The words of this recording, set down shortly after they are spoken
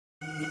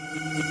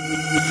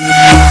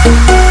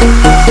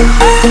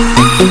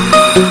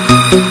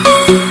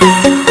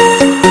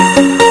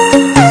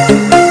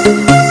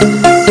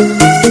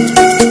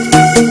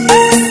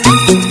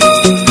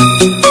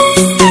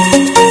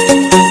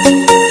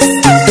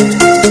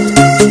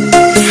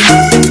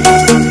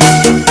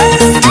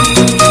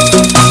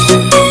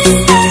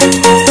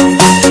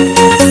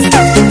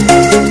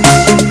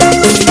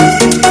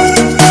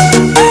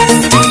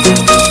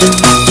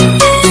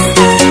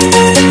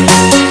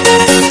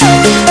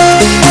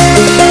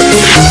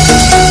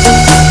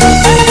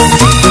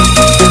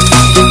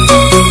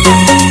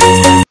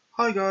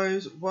Hi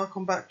guys,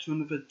 welcome back to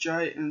another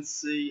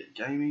J&C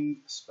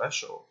Gaming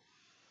special.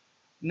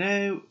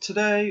 Now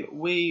today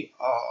we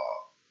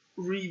are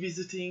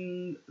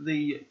revisiting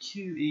the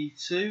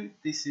QE2.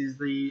 This is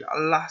the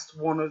last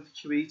one of the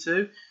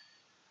QE2.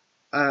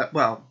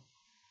 QE2,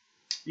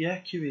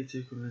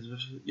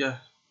 yeah,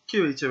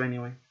 QE2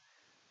 anyway.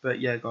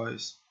 But yeah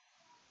guys,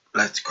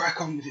 let's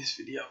crack on with this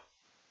video.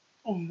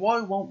 And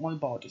why won't my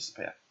bar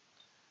disappear?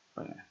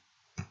 Oh, yeah.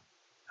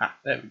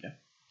 There we go.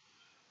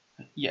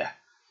 Yeah.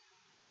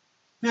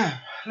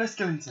 Now, let's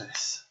get into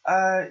this.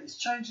 It's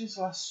changed since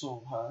I last saw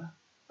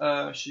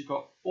her. She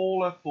got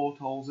all her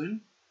portholes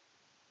in,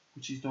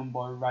 which is done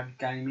by RAD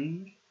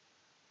Gaming.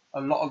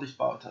 A lot of this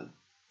part has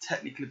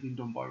technically been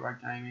done by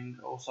RAD Gaming,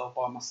 also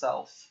by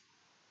myself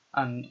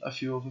and a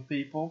few other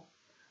people.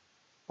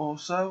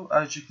 Also,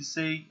 as you can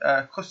see,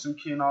 custom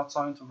QR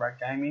sign to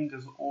RAD Gaming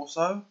is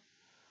also.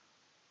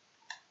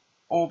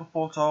 All the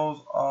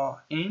portholes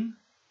are in.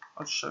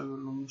 I'll show you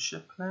along the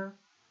ship now.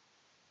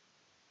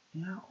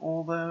 Yeah,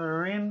 all they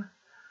are in.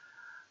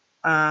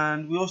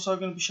 And we're also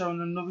going to be showing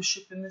another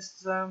ship in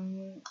this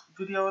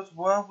video as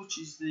well, which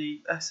is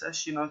the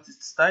SS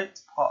United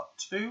States Part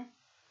 2,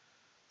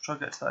 which I'll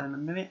get to that in a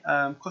minute.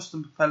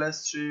 Custom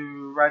propellers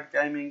to RAD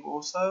Gaming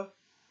also.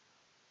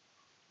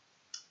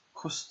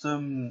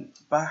 Custom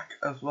back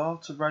as well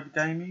to RAD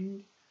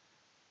Gaming.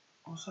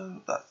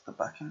 Also, that's the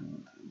back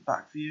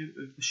view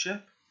of the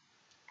ship.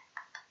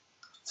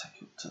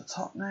 Take it up to the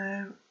top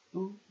now.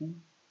 Ooh,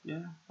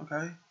 yeah,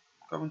 okay.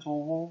 Going to a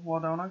wall, why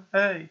don't I?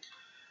 Hey!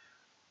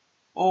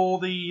 All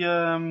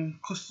the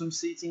custom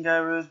seating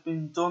areas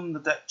been done. The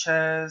deck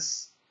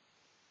chairs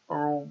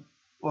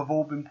have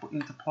all been put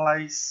into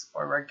place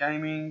by RAD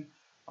Gaming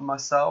and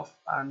myself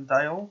and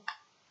Dale.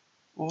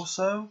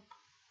 Also,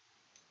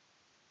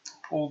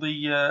 all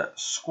the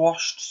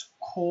squashed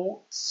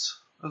courts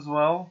as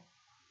well.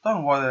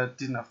 Don't know why they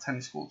didn't have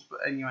tennis courts, but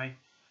anyway,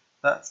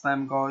 that's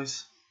them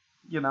guys.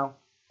 You know,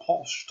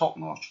 posh, top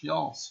notch,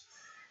 yes.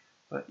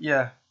 But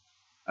yeah.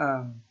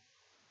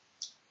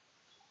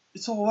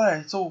 It's all there,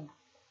 it's all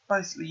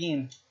basically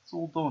in, it's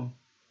all done.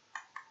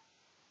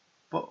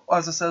 But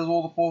as I said,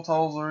 all the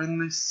portholes are in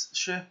this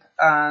ship,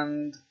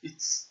 and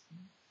it's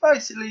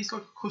basically it's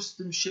like a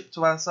custom ship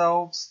to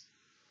ourselves,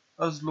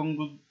 as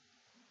long as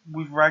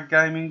with RAD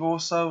Gaming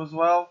also as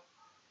well.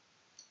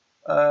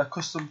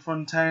 Custom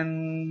front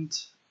end,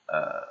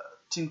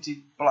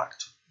 tinted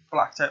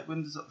blacked out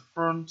windows at the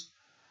front.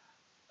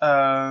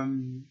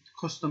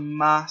 Custom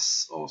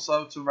mass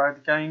also to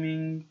RAD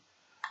Gaming.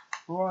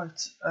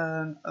 Right,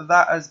 and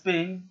that has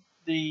been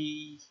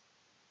the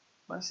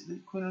basically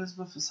Queen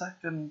Elizabeth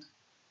II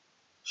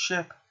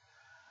ship,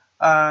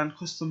 and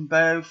custom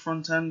bow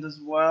front end as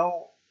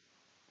well.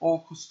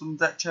 All custom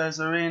deck chairs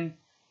are in.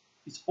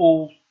 It's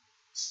all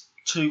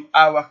to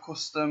our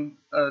custom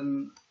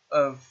and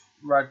of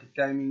RAD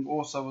Gaming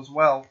also as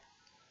well.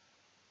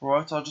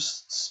 Right, I'll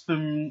just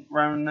spin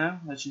round now,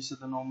 as you see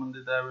the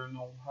Normandy there in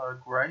all her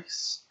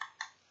grace.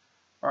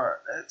 Alright,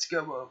 let's go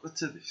over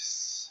to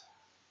this.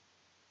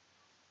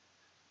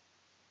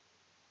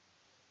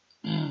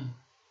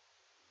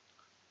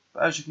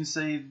 But as you can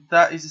see,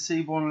 that is the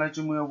Seaborn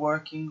Legend we are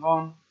working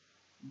on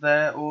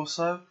there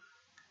also.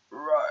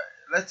 Right,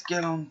 let's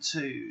get on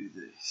to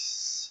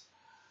this.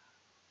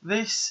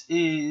 This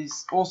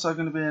is also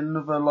going to be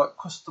another like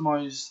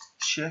customized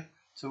ship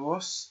to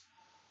us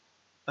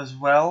as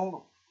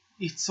well.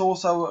 It's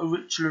also a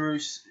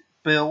RICHLARROUSSE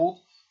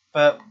build,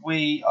 but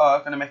we are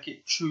going to make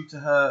it true to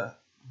her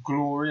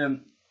glory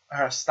and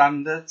her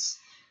standards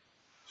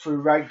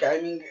through RAD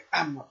Gaming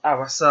and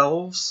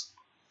ourselves.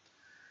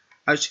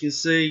 As you can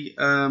see,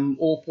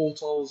 all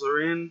portholes are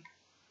in.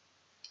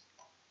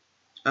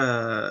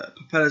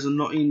 Propellers are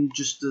not in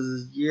just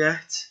as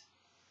yet.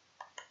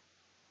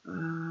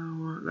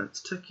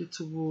 Let's take it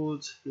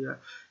towards here.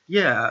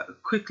 Yeah, a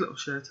quick little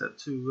shout out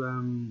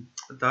to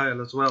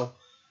Dale as well.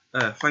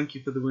 Thank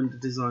you for the window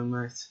design,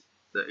 mate.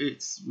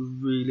 It's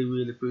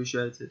really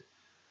appreciated.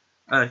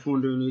 If you're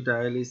wondering who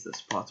Dale is,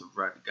 that's part of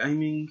RAD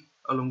Gaming,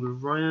 along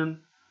with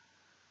Ryan.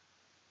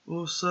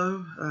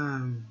 Also,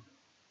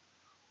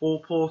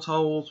 all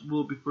portholes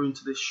will be put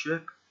into this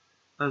ship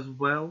as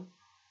well.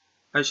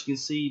 As you can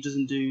see, he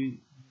doesn't do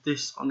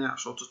this on the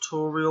actual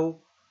tutorial.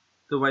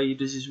 The way he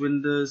does his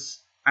windows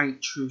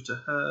ain't true to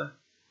her.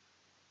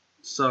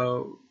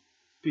 So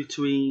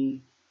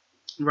between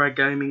RAD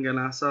Gaming and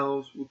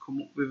ourselves, we'll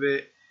come up with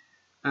it,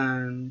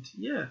 and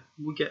yeah,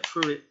 we'll get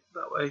through it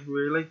that way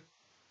really.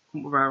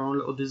 come up with our own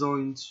little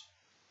designs.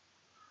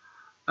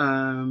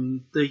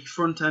 The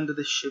front end of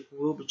this ship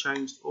will be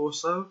changed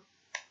also,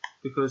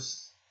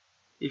 because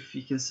if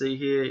you can see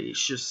here,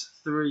 it's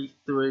just 3,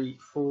 3,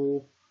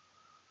 4,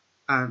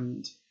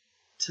 and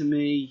to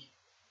me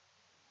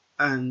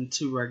and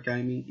to RAD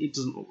Gaming, it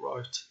doesn't look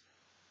right.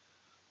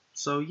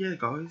 So yeah,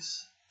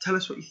 guys, tell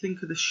us what you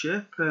think of the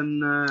ship,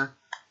 and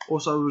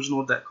also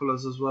original deck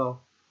colours as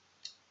well.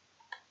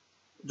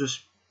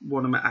 Just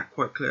want to make that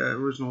quite clear.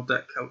 Original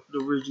deck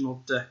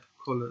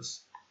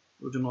colours,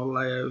 original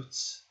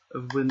layouts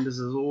of windows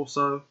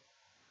also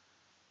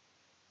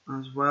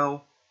as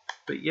well.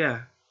 But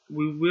yeah,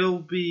 we will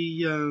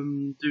be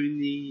doing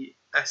the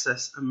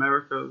SS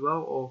America as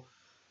well, or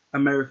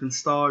American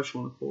Star if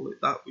you want to call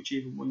it that,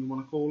 whichever one you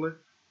want to call it.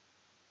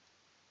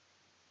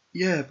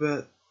 Yeah,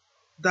 but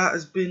that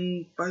has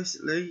been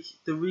basically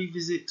the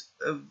revisit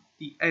of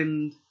the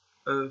end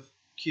of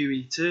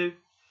QE2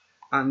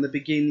 and the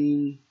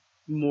beginning,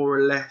 more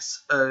or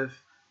less, of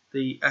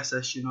the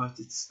SS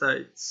United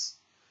States.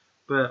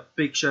 But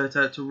big shout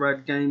out to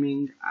RAD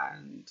Gaming,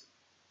 and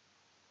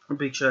a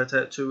big shout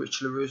out to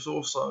RICHLARROUSSE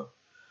also.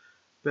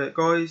 But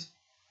guys,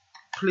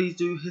 please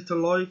do hit a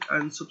like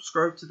and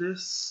subscribe to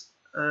this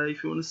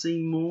if you want to see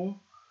more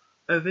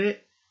of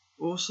it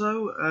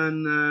also.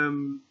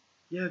 And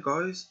yeah,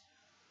 guys,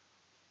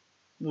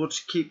 we'll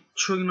just keep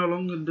chugging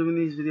along and doing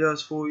these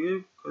videos for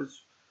you,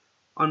 because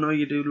I know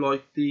you do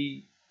like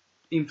the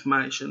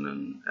information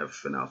and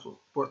everything else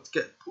what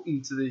get put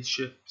into these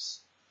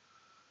ships.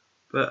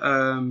 But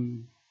I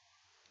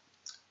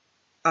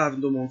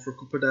haven't done one for a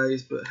couple of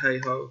days, but hey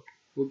ho,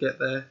 we'll get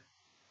there.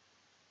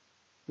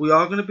 We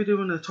are going to be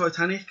doing a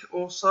Titanic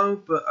also,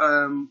 but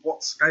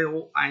what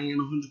scale I ain't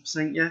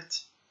 100% yet.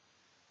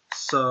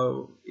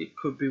 So it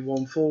could be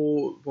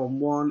 1-4,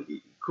 1-1,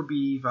 it could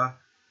be either.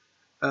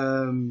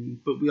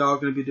 But we are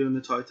going to be doing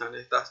the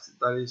Titanic.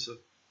 That is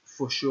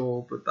for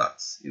sure, but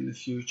that's in the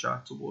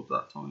future towards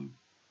that time.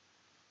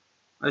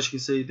 As you can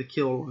see, the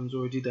kill line's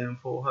already down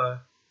for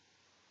her.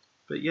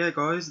 But yeah,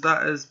 guys,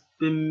 that has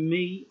been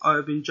me.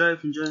 I've been Jay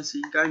from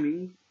JNC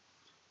Gaming,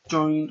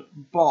 joined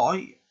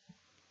by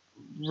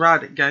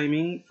RAD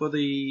Gaming for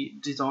the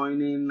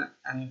designing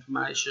and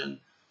information,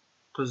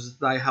 because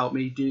they help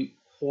me do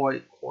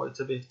quite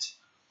a bit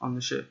on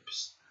the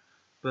ships.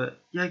 But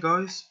yeah,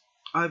 guys,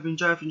 I've been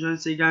Jay from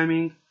JNC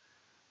Gaming.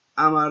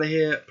 I'm out of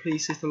here.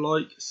 Please hit a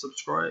like,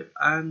 subscribe,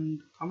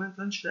 and comment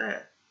and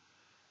share.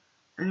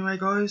 Anyway,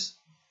 guys,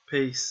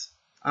 peace.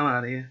 I'm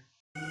out of here.